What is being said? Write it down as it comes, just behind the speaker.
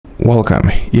Welcome,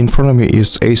 in front of me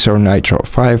is ACER Nitro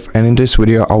 5, and in this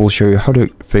video I will show you how to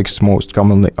fix most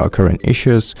commonly occurring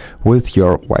issues with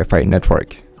your Wi-Fi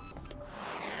network.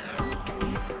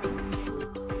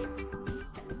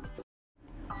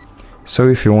 So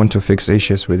if you want to fix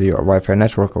issues with your Wi-Fi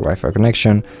network or Wi-Fi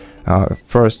connection,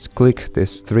 first click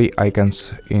these three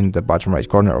icons in the bottom right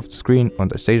corner of the screen on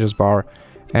the status bar,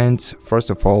 and first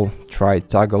of all try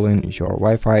toggling your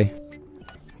Wi-Fi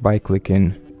by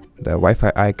clicking the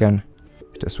Wi-Fi icon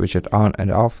to switch it on and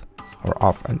off, or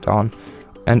off and on.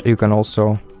 And you can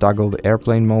also toggle the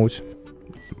airplane mode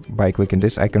by clicking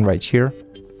this icon right here.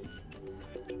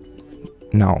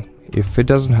 Now if it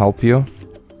doesn't help you,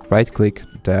 right click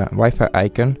the Wi-Fi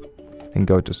icon and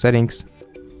go to settings,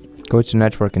 go to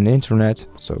network and internet,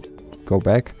 so go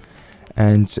back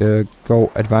and go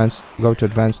to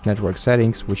advanced network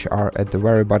settings, which are at the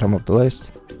very bottom of the list.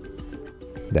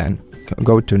 Then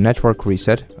go to network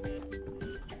reset,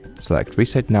 select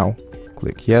reset now,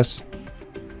 click yes,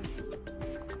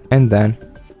 and then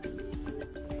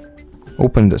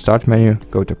open the start menu,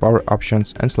 go to power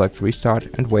options and select restart,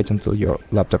 and wait until your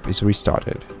laptop is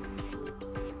restarted.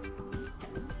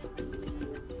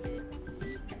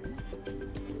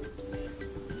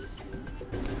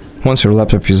 Once your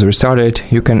laptop is restarted,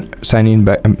 you can sign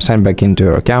back into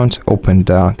your account, open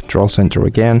the control center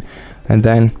again, and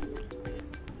then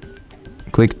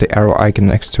click the arrow icon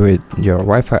next to it, your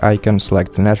Wi-Fi icon,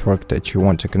 select the network that you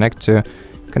want to connect to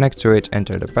it,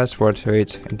 enter the password to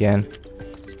it again,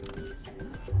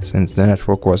 since the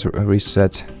network was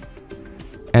reset,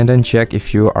 and then check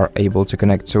if you are able to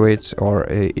connect to it or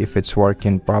if it's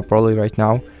working properly right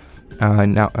now.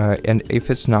 And if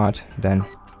it's not, then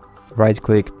right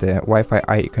click the Wi-Fi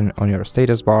icon on your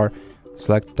status bar,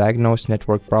 select Diagnose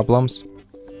network problems,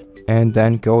 and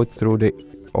then go through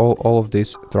all of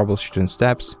these troubleshooting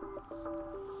steps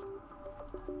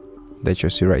that you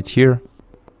see right here.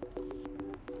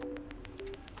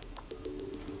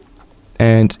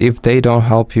 And if they don't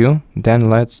help you, then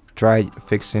let's try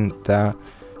fixing the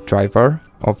driver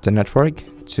of the network.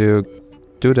 To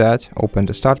do that, open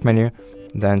the start menu,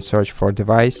 then search for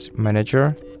device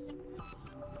manager.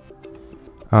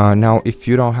 Now if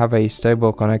you don't have a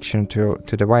stable connection to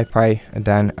the Wi-Fi,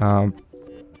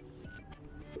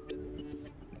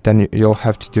 then you'll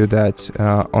have to do that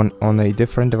on a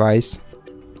different device.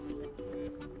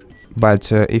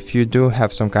 But if you do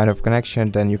have some kind of connection,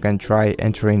 then you can try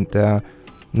entering the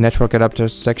network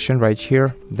adapters section right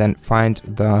here, then find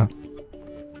the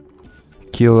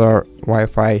killer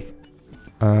Wi-Fi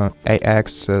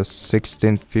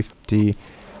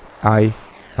AX1650i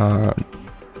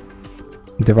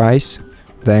device,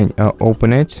 then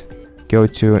open it, go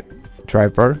to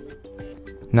driver.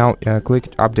 Now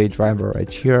click update driver right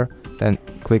here, then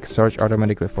click search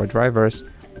automatically for drivers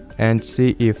and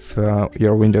see if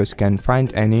your Windows can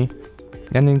find any.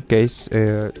 And in case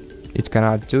it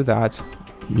cannot do that,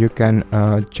 you can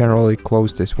generally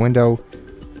close this window,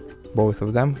 both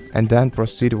of them, and then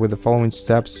proceed with the following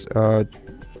steps,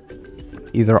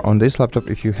 either on this laptop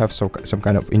if you have some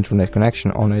kind of internet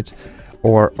connection on it,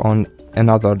 or on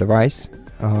another device,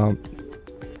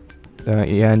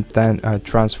 and then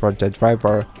transfer the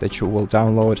driver that you will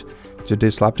download to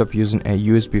this laptop using a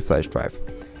USB flash drive.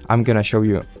 I'm gonna show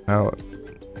you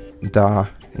the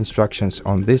instructions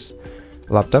on this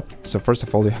laptop. So first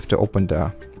of all, you have to open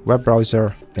the web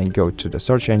browser, then go to the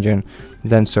search engine,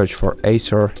 then search for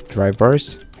ACER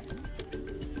drivers,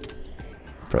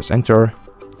 press enter,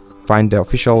 find the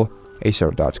official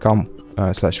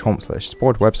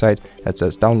acer.com/home/support website that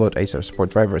says download ACER support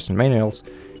drivers and manuals,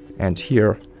 and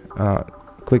here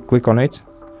click on it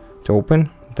to open.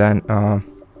 Then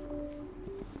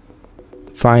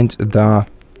find the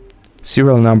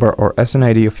serial number or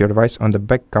SNID of your device on the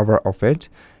back cover of it,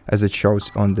 as it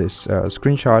shows on this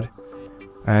screenshot.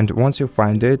 And once you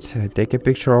find it, take a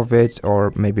picture of it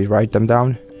or maybe write them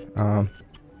down,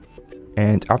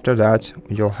 and after that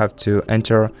you'll have to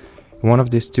enter one of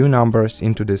these two numbers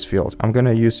into this field. I'm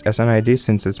gonna use SNID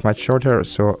since it's much shorter,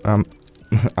 so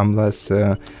I'm less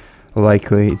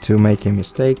likely to make a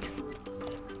mistake.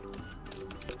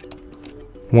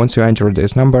 Once you enter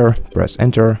this number, press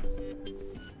enter.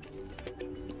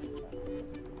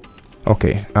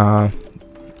 Okay,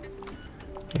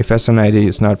 if SNID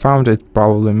is not found, it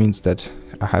probably means that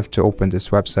I have to open this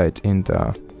website in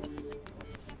the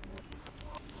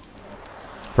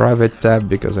private tab,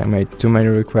 because I made too many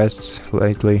requests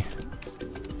lately.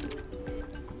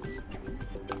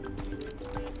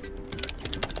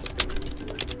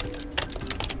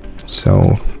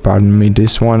 So pardon me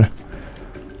this one.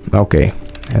 Okay,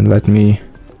 and let me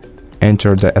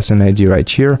enter the SNID right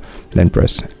here, then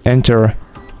press enter,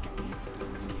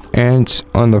 And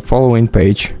on the following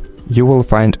page you will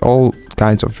find all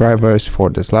kinds of drivers for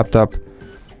this laptop.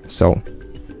 So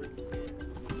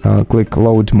click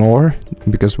load more,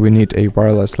 because we need a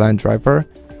wireless LAN driver,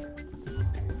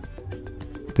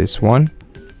 this one.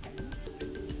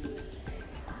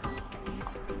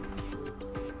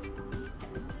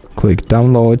 Click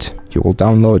download. You will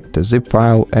download the zip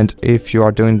file, and if you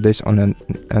are doing this on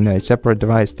a separate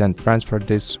device, then transfer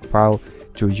this file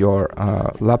to your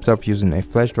laptop using a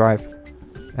flash drive.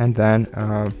 And then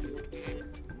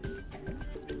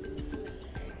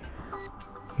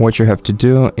what you have to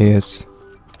do is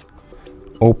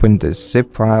open this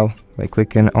zip file by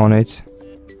clicking on it.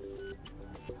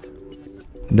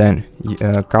 Then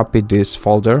copy this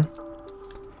folder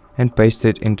and paste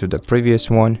it into the previous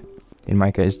one, in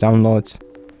my case downloads.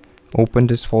 Open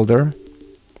this folder,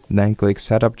 then click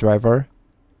setup driver,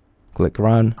 click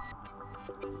run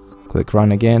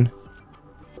again,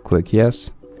 click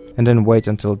yes, and then wait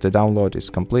until the download is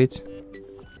complete.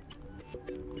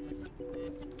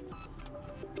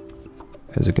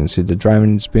 As you can see, the driver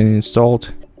has been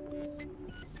installed.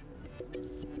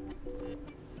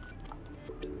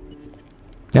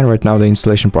 And right now the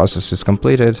installation process is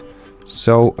completed.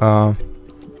 So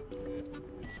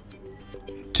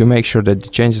to make sure that the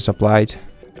changes applied,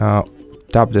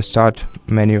 tap the start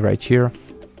menu right here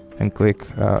and click,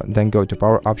 then go to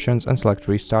power options and select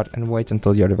restart, and wait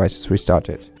until your device is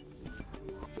restarted.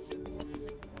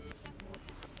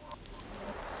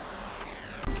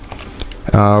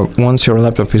 Once your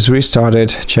laptop is restarted,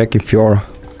 check if your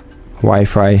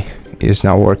Wi-Fi is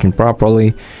now working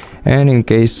properly, and in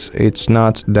case it's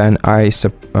not, then I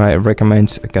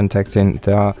recommend contacting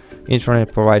the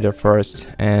internet provider first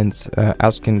and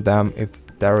asking them if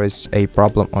there is a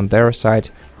problem on their side,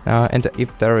 and if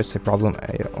there is a problem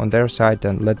on their side,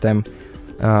 then let them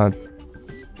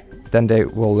then they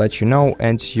will let you know,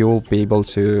 and you'll be able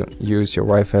to use your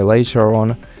Wi-Fi later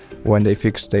on when they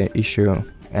fix the issue.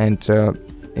 And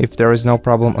if there is no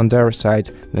problem on their side,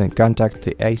 then contact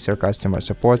the ACER customer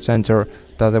support center,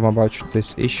 tell them about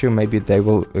this issue. Maybe they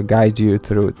will guide you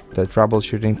through the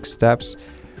troubleshooting steps,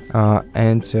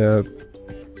 and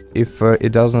if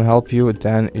it doesn't help you,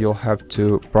 then you'll have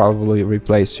to probably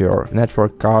replace your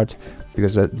network card,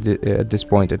 because at this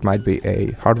point it might be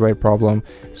a hardware problem.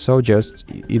 So just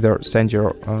either send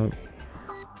your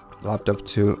laptop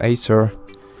to ACER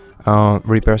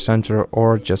repair center,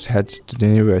 or just head to the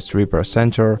nearest repair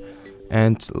center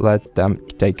and let them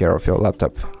take care of your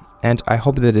laptop. And I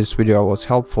hope that this video was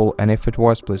helpful, and if it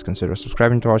was, please consider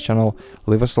subscribing to our channel,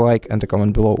 leave us a like and a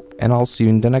comment below, and I'll see you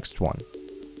in the next one.